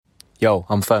Yo,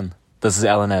 I'm Finn. This is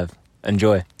LNAV.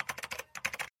 Enjoy.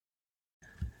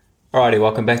 Alrighty,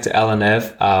 welcome back to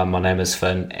LNAV. My name is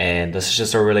Finn, and this is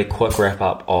just a really quick wrap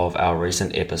up of our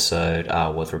recent episode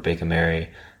with Rebecca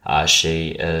Mary. She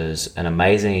is an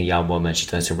amazing young woman. She's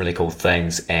doing some really cool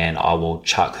things, and I will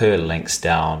chuck her links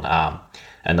down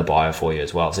in the bio for you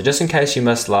as well. So just in case you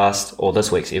missed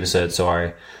this week's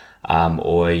episode,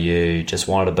 or you just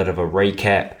wanted a bit of a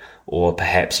recap, or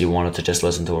perhaps you wanted to just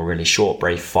listen to a really short,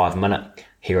 brief 5-minute,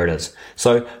 here it is.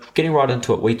 So getting right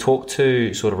into it, we talked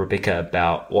to sort of Rebecca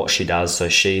about what she does. So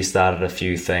she started a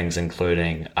few things,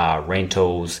 including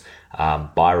rentals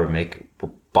by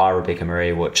Rebecca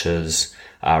Mary, which is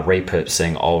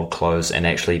repurposing old clothes and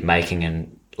actually making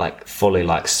and fully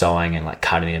sewing and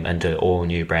cutting them into all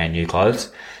new, brand new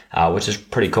clothes, which is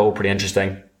pretty cool, pretty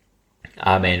interesting.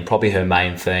 And probably her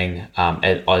main thing,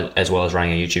 as well as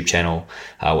running a YouTube channel,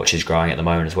 which is growing at the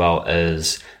moment as well,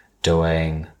 is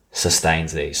doing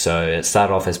Sustains these. So it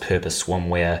started off as Purpose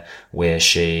Swimwear, where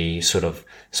she sort of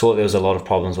saw there was a lot of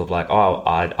problems with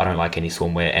I don't like any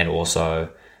swimwear, and also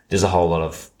there's a whole lot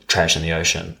of trash in the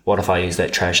ocean. What if I use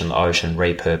that trash in the ocean,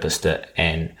 repurposed it,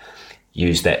 and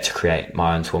used that to create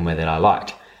my own swimwear that I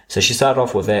liked? So she started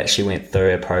off with that. She went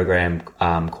through a program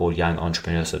called Young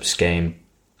Entrepreneurship Scheme.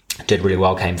 Did really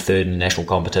well, came third in the national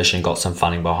competition, got some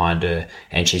funding behind her,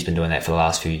 and she's been doing that for the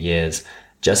last few years,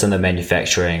 just in the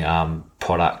manufacturing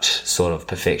product sort of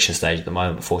perfection stage at the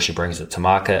moment before she brings it to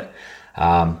market.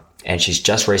 And she's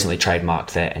just recently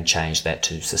trademarked that and changed that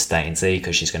to Sustain Z,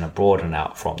 because she's going to broaden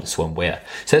out from the swimwear.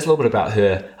 So that's a little bit about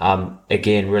her.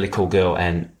 Again, really cool girl,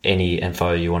 and any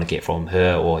info you want to get from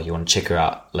her or you want to check her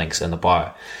out, links in the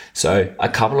bio. So a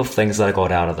couple of things that I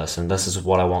got out of this, and this is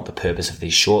what I want the purpose of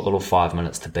these short little 5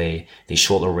 minutes to be, these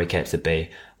short little recaps to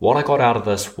be. What I got out of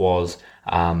this was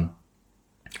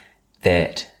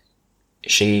that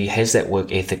she has that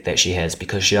work ethic that she has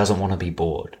because she doesn't want to be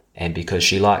bored, and because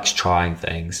she likes trying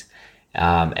things,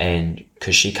 and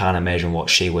because she can't imagine what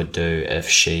she would do if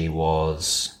she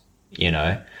was,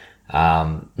 not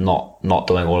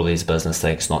doing all of these business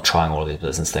things, not trying all of these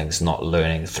business things, not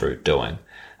learning through doing.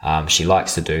 She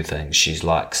likes to do things. She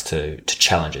likes to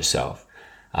challenge herself.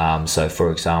 So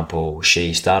for example,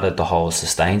 she started the whole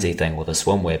Sustainsy thing with a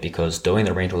swimwear because doing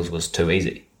the rentals was too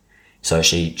easy. So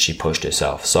she pushed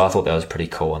herself. So I thought that was pretty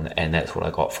cool, and that's what I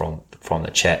got from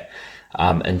the chat.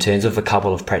 In terms of a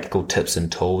couple of practical tips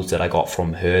and tools that I got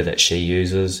from her that she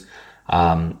uses,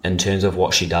 in terms of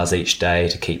what she does each day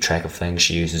to keep track of things,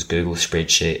 she uses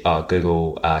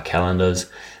Google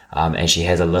calendars, and she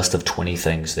has a list of 20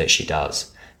 things that she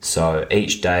does. So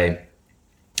each day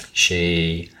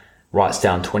she writes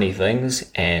down 20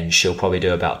 things, and she'll probably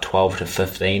do about 12 to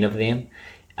 15 of them.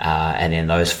 And then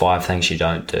those 5 things she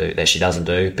doesn't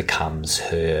do becomes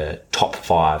her top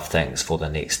 5 things for the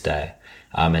next day.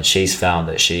 And she's found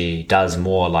that she does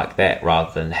more like that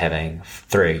rather than having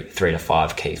three to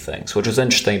 5 key things, which was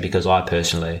interesting because I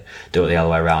personally do it the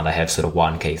other way around. I have sort of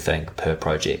 1 key thing per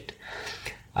project.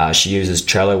 She uses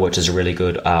Trello, which is a really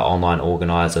good online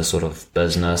organizer sort of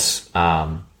business,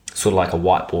 sort of like a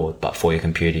whiteboard, but for your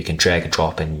computer. You can drag and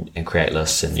drop and create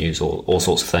lists and use all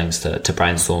sorts of things to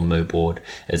brainstorm, mood board,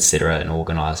 etc., and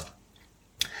organize.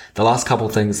 The last couple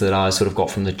of things that I sort of got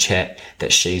from the chat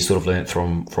that she sort of learned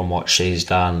from what she's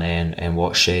done and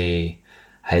what she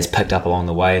has picked up along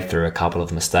the way through a couple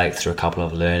of mistakes, through a couple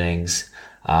of learnings,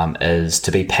 is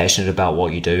to be passionate about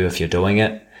what you do if you're doing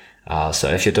it. So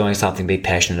if you're doing something, be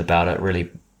passionate about it,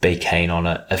 really be keen on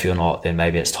it. If you're not, then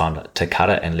maybe it's time to cut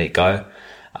it and let go.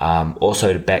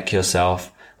 Also to back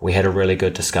yourself. We had a really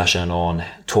good discussion on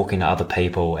talking to other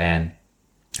people and,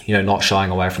 not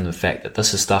shying away from the fact that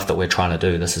this is stuff that we're trying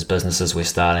to do. This is businesses we're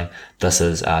starting. This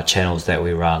is channels that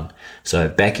we run. So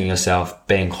backing yourself,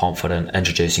 being confident,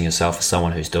 introducing yourself as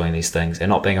someone who's doing these things and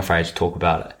not being afraid to talk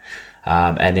about it.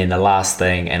 And then the last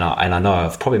thing, and I know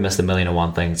I've probably missed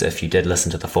 1,000,001 things. If you did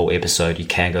listen to the full episode, you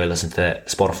can go listen to that,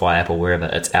 Spotify, Apple, wherever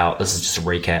it's out. This is just a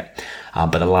recap.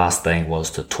 But the last thing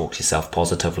was to talk to yourself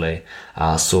positively,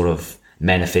 sort of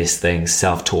manifest things,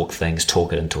 self-talk things,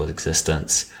 talk it into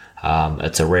existence.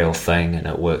 It's a real thing and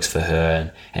it works for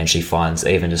her. And she finds,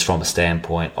 even just from a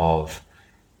standpoint of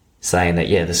saying that,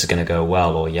 yeah, this is going to go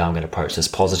well, or yeah, I'm going to approach this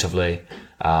positively,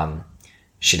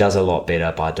 she does a lot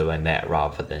better by doing that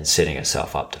rather than setting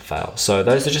herself up to fail. So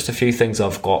those are just a few things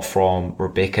I've got from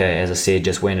Rebecca. As I said,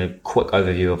 just went a quick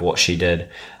overview of what she did,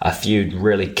 a few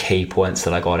really key points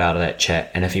that I got out of that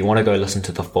chat. And if you want to go listen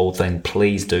to the full thing,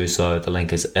 please do so. The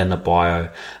link is in the bio.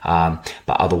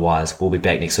 But otherwise, we'll be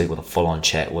back next week with a full-on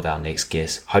chat with our next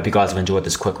guest. Hope you guys have enjoyed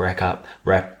this quick wrap up.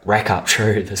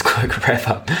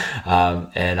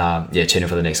 Tune in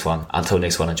for the next one. Until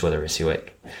next one, enjoy the rest of your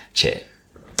week. Chat.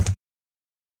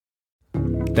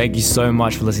 Thank you so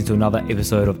much for listening to another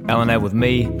episode of LNAV with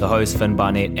me, the host, Finn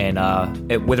Barnett, and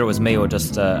whether it was me or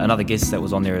just another guest that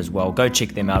was on there as well, go check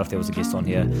them out if there was a guest on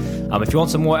here. If you want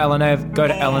some more LNAV, go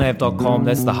to lnav.com.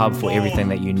 That's the hub for everything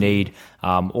that you need.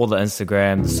 All the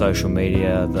Instagram, the social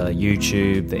media, the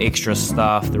YouTube, the extra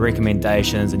stuff, the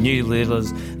recommendations, the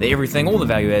newsletters, the everything, all the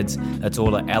value adds, it's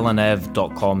all at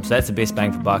lnav.com. So that's the best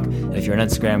bang for buck. And if you're an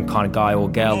Instagram kind of guy or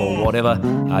gal or whatever,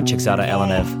 check us out at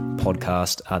LNAV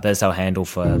podcast. That's our handle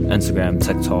for Instagram,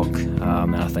 TikTok,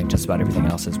 and I think just about everything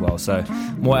else as well. So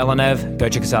more LNAV, go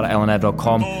check us out at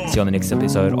lnav.com. See you on the next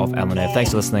episode of LNAV.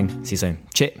 Thanks for listening. See you soon.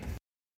 Cheers.